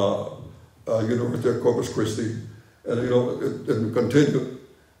University of Corpus Christi, and it continued.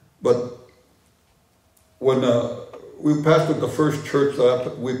 But when we pastored the first church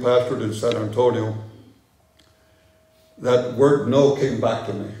that we pastored in San Antonio, that word no came back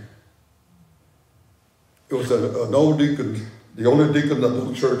to me. It was an old deacon, the only deacon that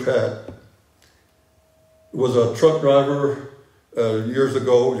the church had. It was a truck driver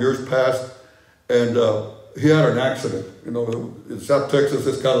years past, and he had an accident. In South Texas,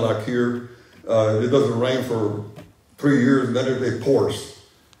 it's kind of like here. It doesn't rain for 3 years, and then it pours.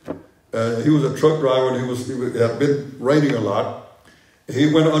 He was a truck driver, and it had been raining a lot.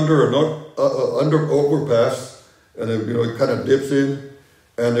 He went under an overpass, and it kind of dips in,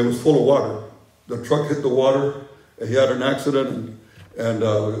 and it was full of water. The truck hit the water, and he had an accident, and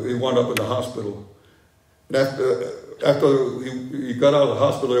he wound up in the hospital. And after he got out of the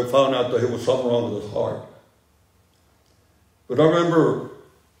hospital, they found out that there was something wrong with his heart. But I remember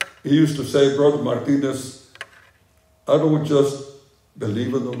he used to say, Brother Martinez, I don't just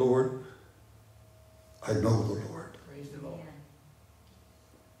believe in the Lord, I know the Lord. Praise the Lord.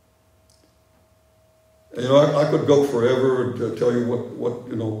 And, I could go forever and tell you what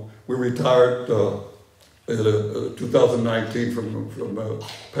we retired in 2019 from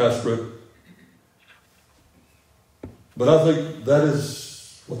pastorate. But I think that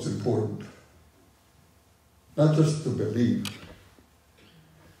is what's important. Not just to believe,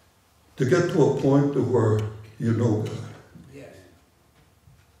 to get to a point to where you know God. Yes.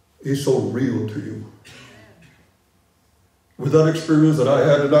 He's so real to you. With that experience that I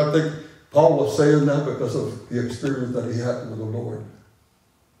had, and I think Paul was saying that because of the experience that he had with the Lord.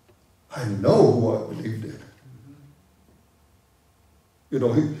 I know who I believed in. You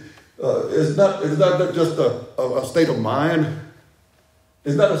know, it's not just a state of mind.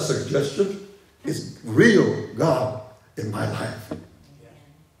 It's not a suggestion. It's real God in my life.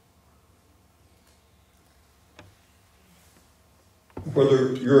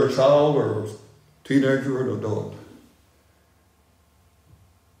 Whether you're a child or a teenager or an adult,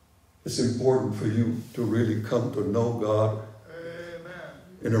 it's important for you to really come to know God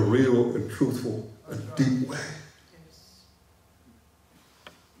in a real and truthful and deep way.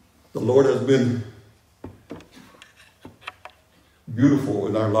 The Lord has been beautiful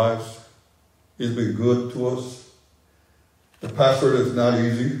in our lives. He's been good to us. The pastorate is not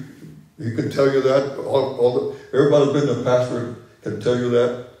easy. He can tell you that. Everybody's been a pastor can tell you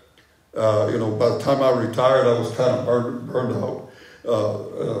that. You know, by the time I retired, I was kind of burned out.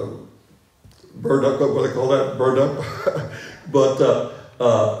 Burned up, what do they call that? Burned up. But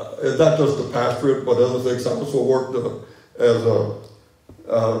it's not just the pastorate, but other things. I also worked as a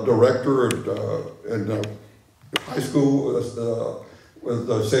director in high school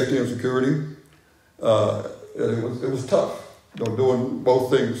with safety and security. And it was tough, you know, doing both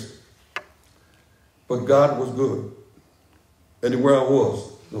things. But God was good. Anywhere I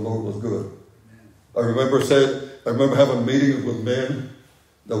was, the Lord was good. I remember having meetings with men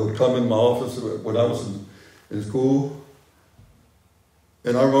that would come in my office when I was in school.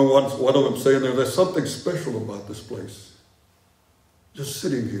 And I remember one of them saying there's something special about this place. Just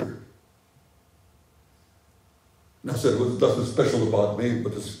sitting here. And I said, well, there's nothing special about me,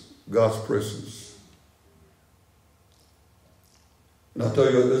 but it's God's presence. And I tell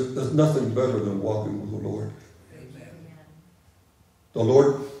you, there's nothing better than walking with the Lord. Amen. The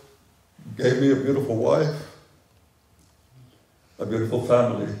Lord gave me a beautiful wife, a beautiful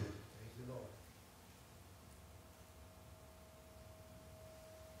family.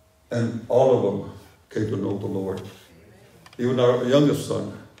 And all of them came to know the Lord. Even our youngest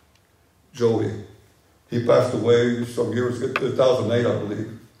son, Joey, he passed away some years ago, 2008, I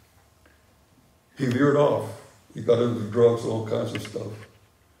believe. He veered off. He got into drugs and all kinds of stuff.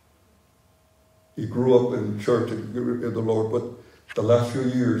 He grew up in church and in the Lord, but the last few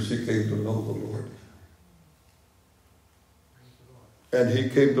years he came to know the Lord. And he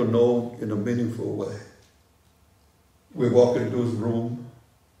came to know in a meaningful way. We walked into his room,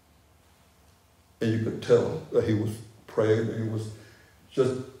 and you could tell that he was praying, and he was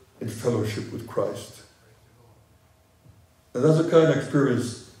just in fellowship with Christ. And that's the kind of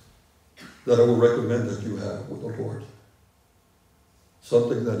experience that I would recommend that you have with the Lord.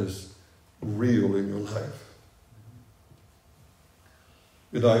 Something that is real in your life.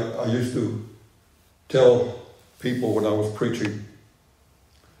 You know, I used to tell people when I was preaching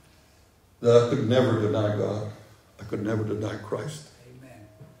that I could never deny God. I could never deny Christ. Amen.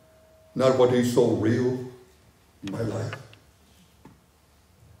 Not what He's so real in my life.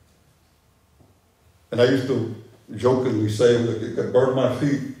 And I used to jokingly say that it could burn my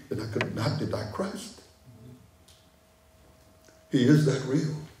feet and I could not deny Christ. He is that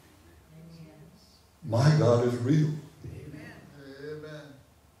real. My God is real. Amen.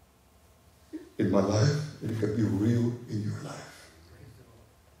 In my life, and it can be real in your life.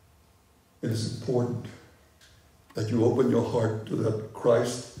 It is important that you open your heart to that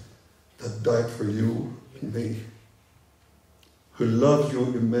Christ that died for you and me, who loves you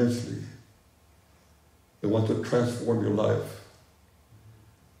immensely and wants to transform your life,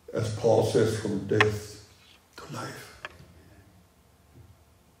 as Paul says, from death to life.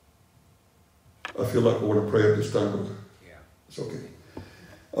 I feel like I want to pray at this time, but it's okay.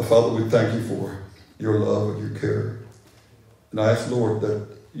 Father, we thank you for your love and your care. And I ask, Lord, that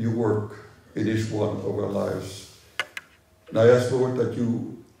you work in each one of our lives. And I ask, Lord, that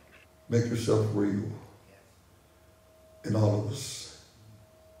you make yourself real in all of us.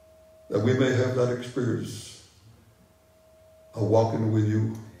 That we may have that experience of walking with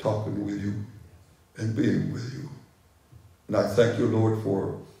you, talking with you, and being with you. And I thank you, Lord,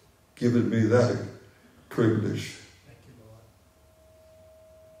 for giving me that privilege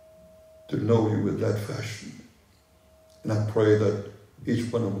to know you in that fashion. And I pray that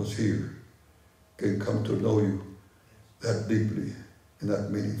each one of us here can come to know you that deeply and that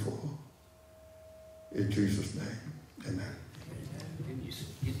meaningful. In Jesus' name, amen.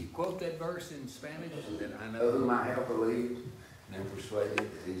 Can you quote that verse in Spanish? That I know whom I have believed and am persuaded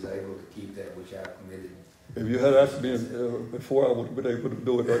that he's able to keep that which I have committed If you had asked me before, I would have been able to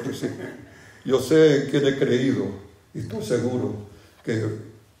do it. Like you see, yo sé en quién he creído y estoy seguro que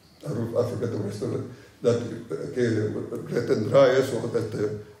I forget the rest of it. Que retendrá eso hasta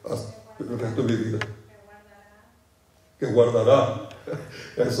el resto de mi vida. Que guardará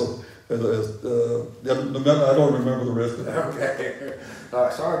eso. I don't remember the rest of it. Okay.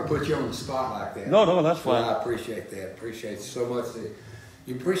 Sorry to put you on the spot like that. No, that's fine. Well, I appreciate that. Appreciate so much.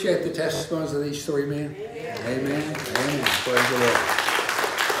 You appreciate the testimonies of these three men? Amen. Amen. Praise the Lord.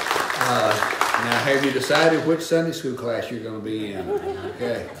 Now, have you decided which Sunday school class you're going to be in?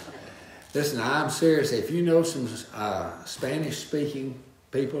 Okay. Listen, I'm serious. If you know some Spanish-speaking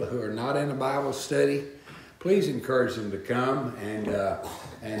people who are not in a Bible study, please encourage them to come.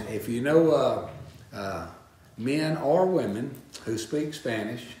 And if you know men or women who speak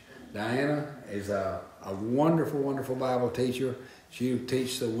Spanish, Diana is a wonderful, wonderful Bible teacher. She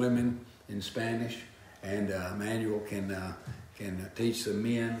teaches the women in Spanish, and Manuel can teach the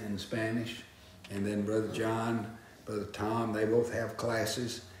men in Spanish. And then Brother John, Brother Tom, they both have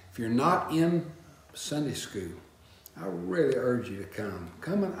classes. If you're not in Sunday school, I really urge you to come.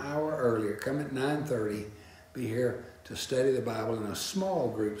 Come an hour earlier. Come at 9:30. Be here to study the Bible in a small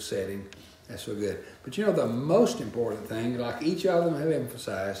group setting. That's so good. But you know, the most important thing, like each of them have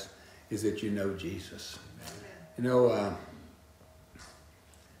emphasized, is that you know Jesus. You know,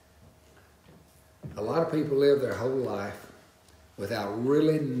 a lot of people live their whole life without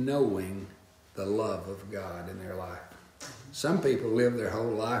really knowing the love of God in their life. Some people live their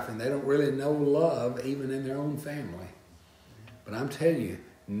whole life and they don't really know love even in their own family. But I'm telling you,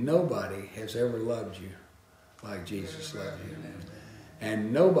 nobody has ever loved you like Jesus loved you.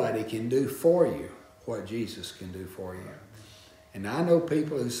 And nobody can do for you what Jesus can do for you. And I know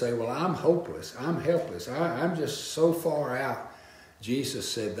people who say, well, I'm hopeless, I'm helpless, I'm just so far out. Jesus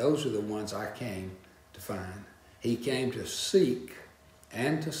said, those are the ones I came to find. He came to seek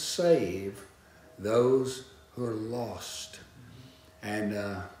and to save those who are lost. And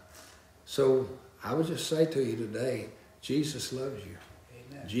so I would just say to you today, Jesus loves you.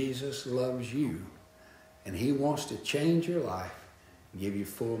 Amen. Jesus loves you. And he wants to change your life and give you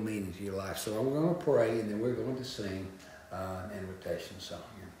full meaning to your life. So I'm going to pray, and then we're going to sing an invitation song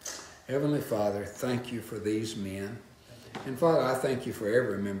here. Heavenly Father, thank you for these men. And Father, I thank you for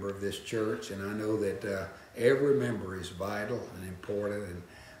every member of this church, and I know that every member is vital and important.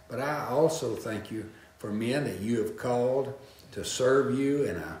 But I also thank you for men that you have called to serve you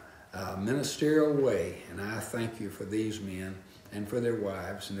in a ministerial way. And I thank you for these men and for their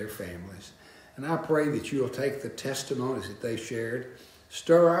wives and their families. And I pray that you'll take the testimonies that they shared,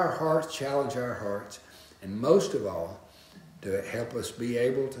 stir our hearts, challenge our hearts, and most of all, to help us be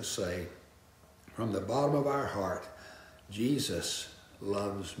able to say from the bottom of our heart, Jesus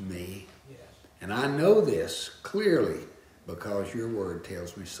loves me. Yes. And I know this clearly because your word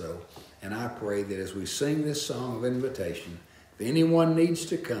tells me so. And I pray that as we sing this song of invitation, if anyone needs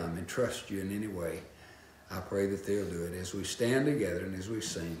to come and trust you in any way, I pray that they'll do it as we stand together and as we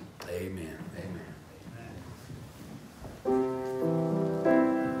sing. Amen. Amen.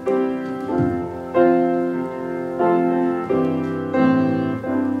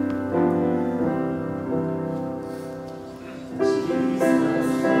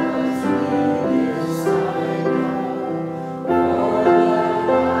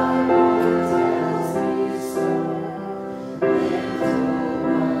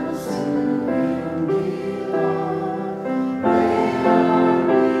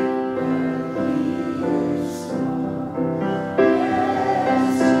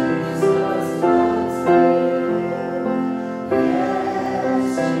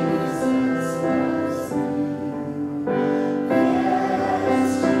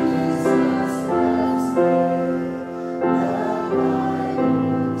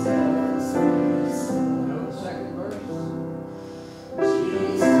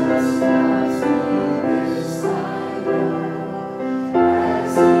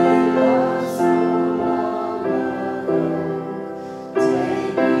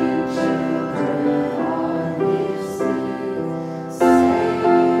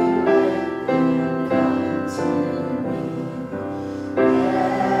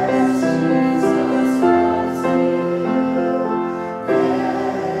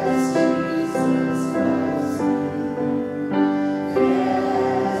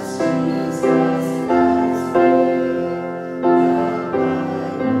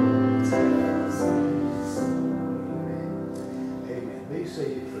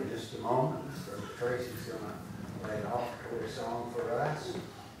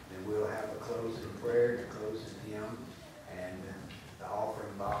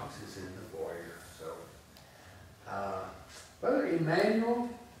 Brother Emmanuel,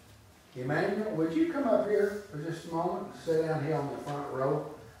 would you come up here for just a moment? Sit down here on the front row.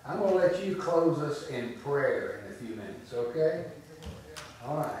 I'm going to let you close us in prayer in a few minutes, okay?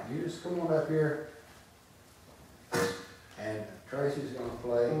 All right, you just come on up here. And Tracy's going to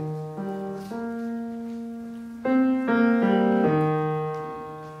play.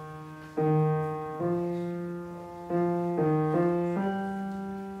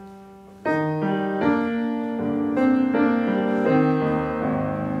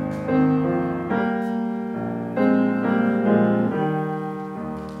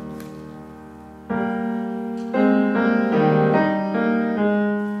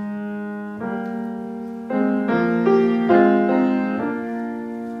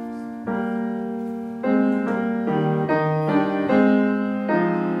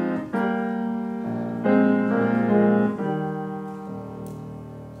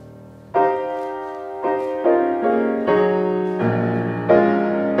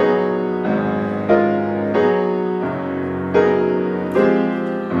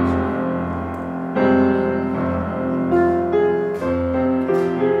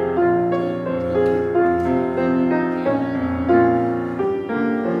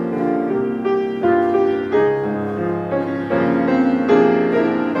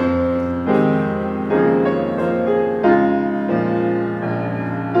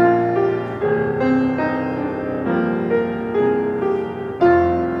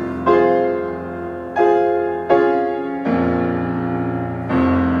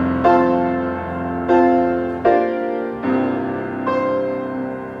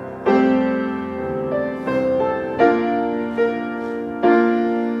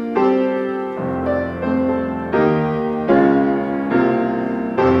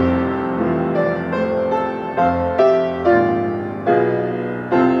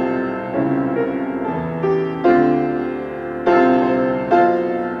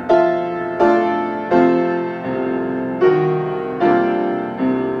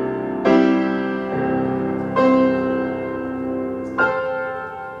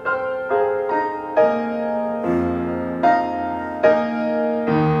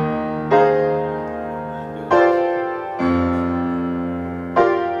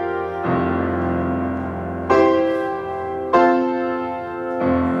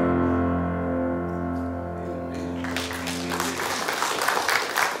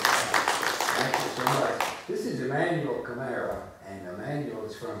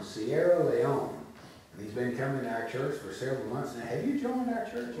 Sierra Leone. And he's been coming to our church for several months now. Have you joined our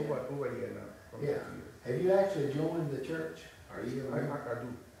church? Over here now. Yeah. Have you actually joined the church? Are you? I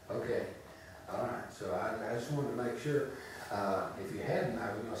do. Okay. All right. So I just wanted to make sure. If you hadn't,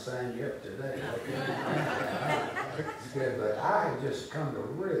 I was going to sign you up today. Okay. It's good. But I have just come to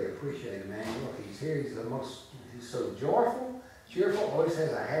really appreciate Emmanuel. He's here. He's so joyful, cheerful, always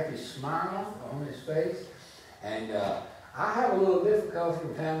has a happy smile on his face. And I have a little difficulty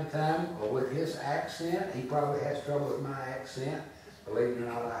from time to time with his accent. He probably has trouble with my accent. Believe it or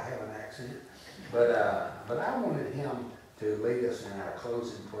not, I have an accent. But I wanted him to lead us in our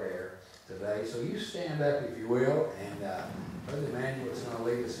closing prayer today. So you stand up, if you will, and Brother Emmanuel is going to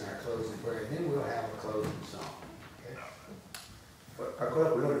lead us in our closing prayer. And then we'll have a closing song. Okay? I call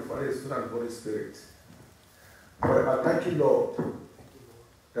up the Lord, Father, Son, and Holy Spirit. But I thank you, Lord,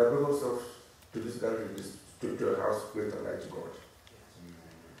 that bring us to this gathering, to your house, great and mighty God.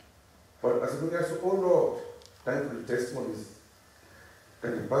 But as we bring us, oh Lord, thank you for the testimonies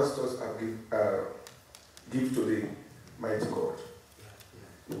that the pastors have give to the mighty God.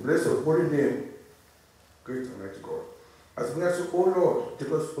 We bless your holy name, great and mighty God. As we bring us, oh Lord,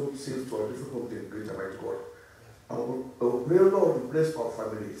 take us home safe to our different home, great and mighty God. And we pray, Lord, we bless our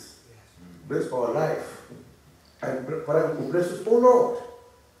families, bless our life. And Father, we bless us, oh Lord,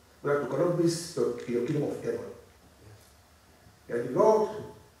 that we cannot miss your kingdom of heaven. And Lord,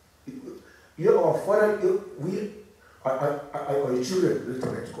 you are our Father, we are your children, great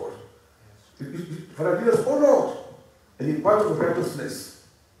and mighty God. Father, lead us, oh Lord, in the path of righteousness,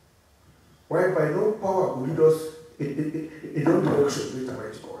 whereby no power will lead us in no direction, great and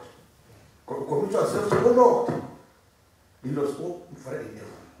mighty God. Commit ourselves to, oh Lord, lead us, oh Father in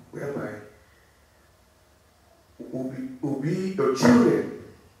heaven, whereby will be your children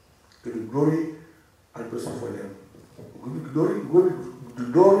to the glory and blessing for them.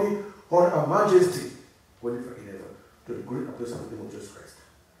 Glory, honor, and majesty, when in heaven, to the glory and blessing of the name of Jesus Christ.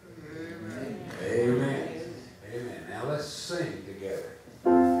 Amen. Amen. Amen. Now let's sing together.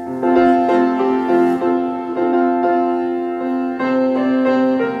 Wonderful day.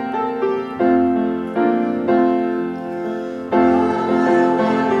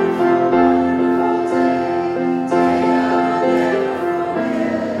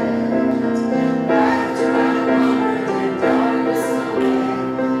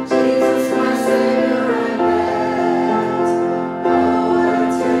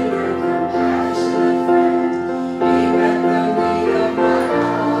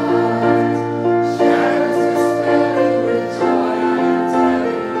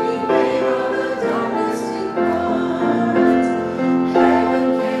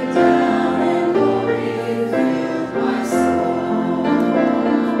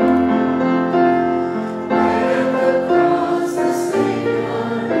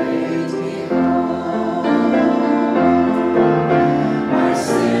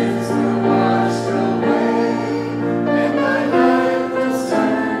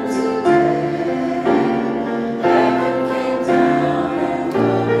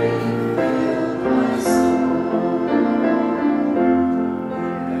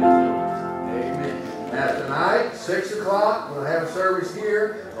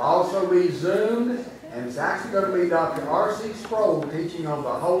 It'll also be Zoomed, and it's actually going to be Dr. R.C. Sproul teaching on the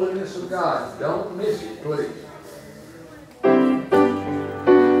holiness of God. Don't miss it, please.